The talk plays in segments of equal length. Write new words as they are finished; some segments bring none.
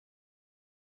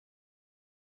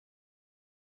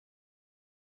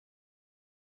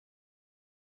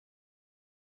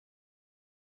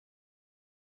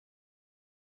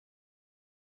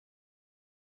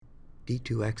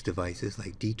D2X devices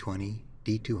like D20,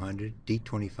 D200,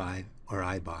 D25, or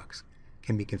iBox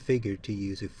can be configured to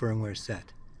use a firmware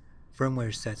set.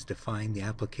 Firmware sets define the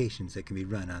applications that can be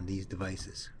run on these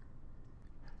devices.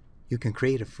 You can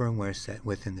create a firmware set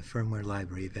within the firmware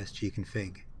library of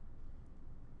sgconfig.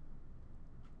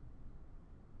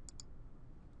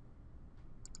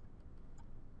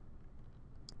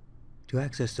 To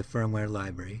access the firmware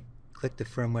library, click the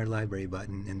Firmware Library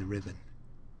button in the ribbon.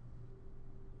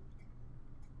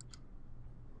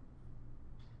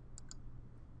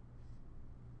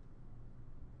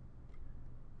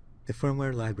 The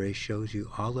firmware library shows you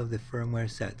all of the firmware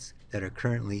sets that are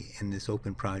currently in this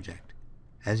open project.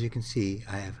 As you can see,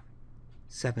 I have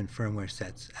 7 firmware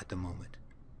sets at the moment.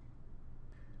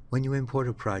 When you import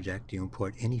a project, you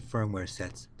import any firmware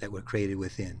sets that were created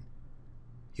within.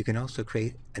 You can also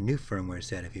create a new firmware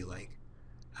set if you like.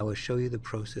 I will show you the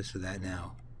process for that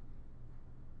now.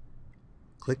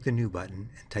 Click the New button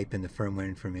and type in the firmware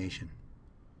information.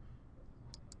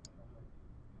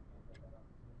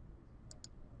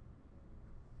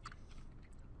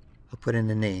 I'll put in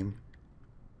the name,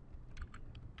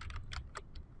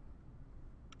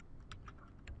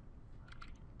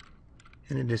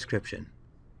 and a description.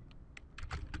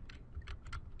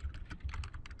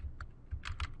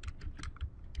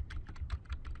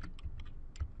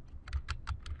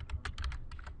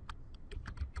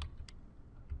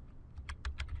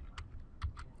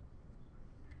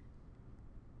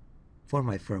 For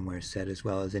my firmware set, as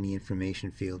well as any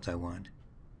information fields I want.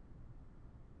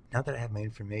 Now that I have my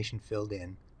information filled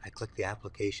in, I click the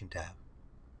Application tab.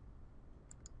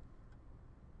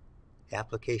 The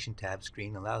Application tab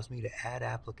screen allows me to add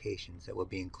applications that will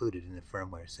be included in the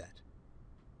firmware set.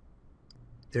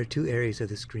 There are 2 areas of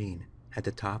the screen. At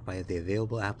the top, I have the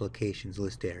Available Applications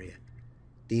list area.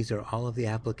 These are all of the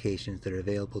applications that are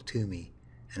available to me,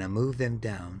 and I move them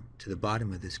down to the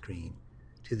bottom of the screen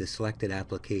to the Selected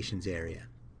Applications area.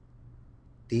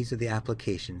 These are the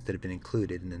applications that have been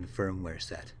included in the firmware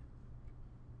set.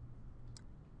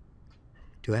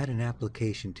 To add an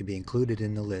application to be included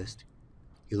in the list,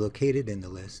 you locate it in the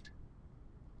list,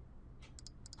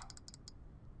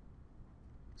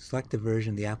 select the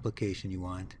version of the application you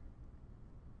want,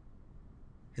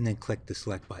 and then click the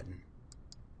Select button.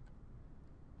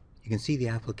 You can see the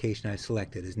application I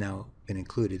selected has now been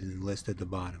included in the list at the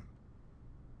bottom.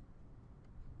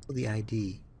 The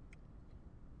ID.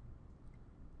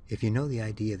 If you know the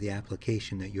ID of the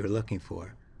application that you're looking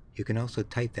for, you can also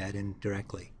type that in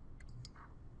directly.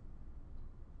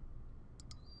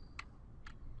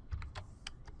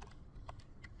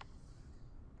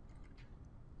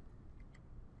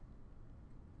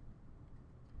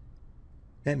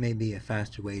 That may be a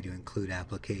faster way to include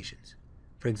applications.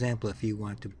 For example, if you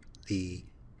want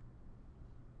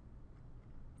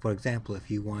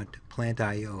plant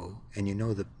IO and you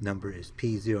know the number is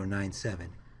P097,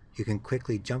 you can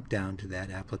quickly jump down to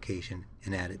that application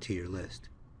and add it to your list.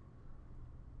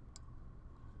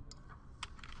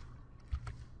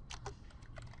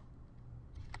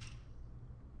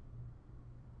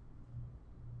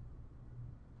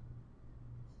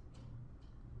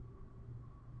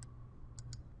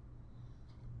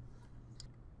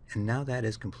 And now that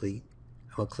is complete,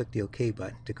 I will click the OK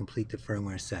button to complete the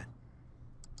firmware set.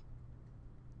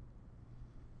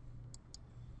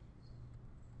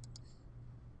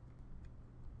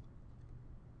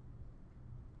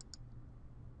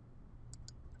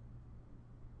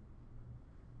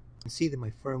 You can see that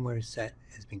my firmware set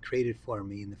has been created for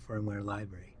me in the firmware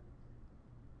library.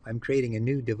 If I'm creating a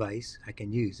new device, I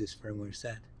can use this firmware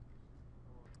set.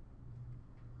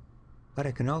 But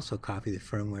I can also copy the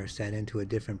firmware set into a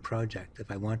different project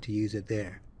if I want to use it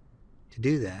there. To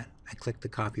do that, I click the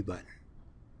Copy button.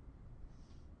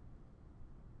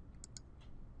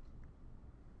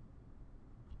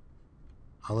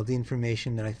 All of the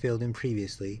information that I filled in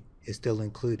previously is still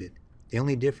included. The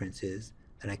only difference is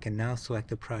that I can now select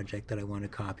the project that I want to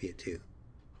copy it to.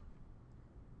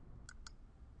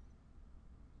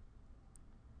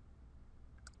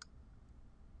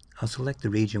 I'll select the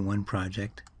Region 1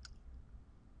 project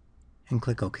and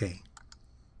click OK.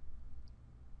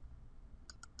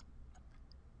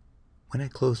 When I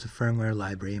close the firmware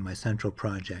library in my central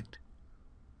project,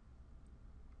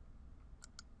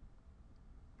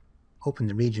 open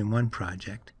the Region 1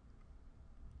 project,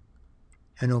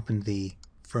 and open the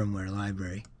firmware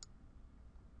library,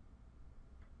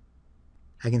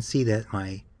 I can see that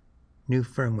my new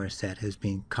firmware set has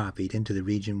been copied into the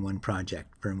Region 1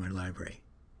 project firmware library.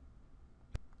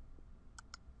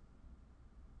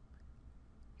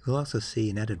 You'll also see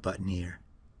an Edit button here.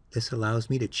 This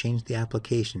allows me to change the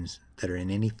applications that are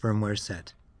in any firmware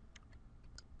set.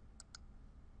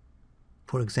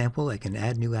 For example, I can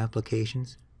add new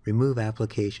applications, remove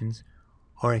applications,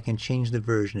 or I can change the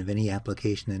version of any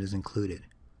application that is included.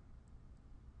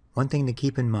 One thing to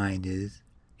keep in mind is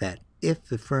that if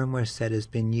the firmware set has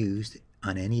been used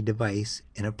on any device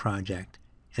in a project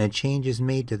and a change is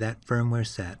made to that firmware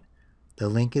set, the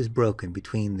link is broken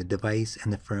between the device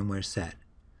and the firmware set,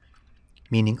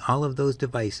 meaning all of those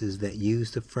devices that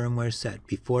used the firmware set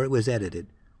before it was edited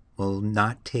will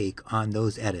not take on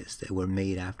those edits that were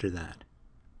made after that.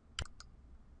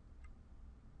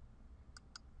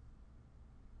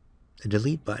 The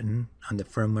delete button on the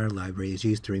firmware library is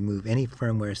used to remove any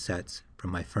firmware sets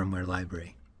from my firmware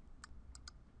library.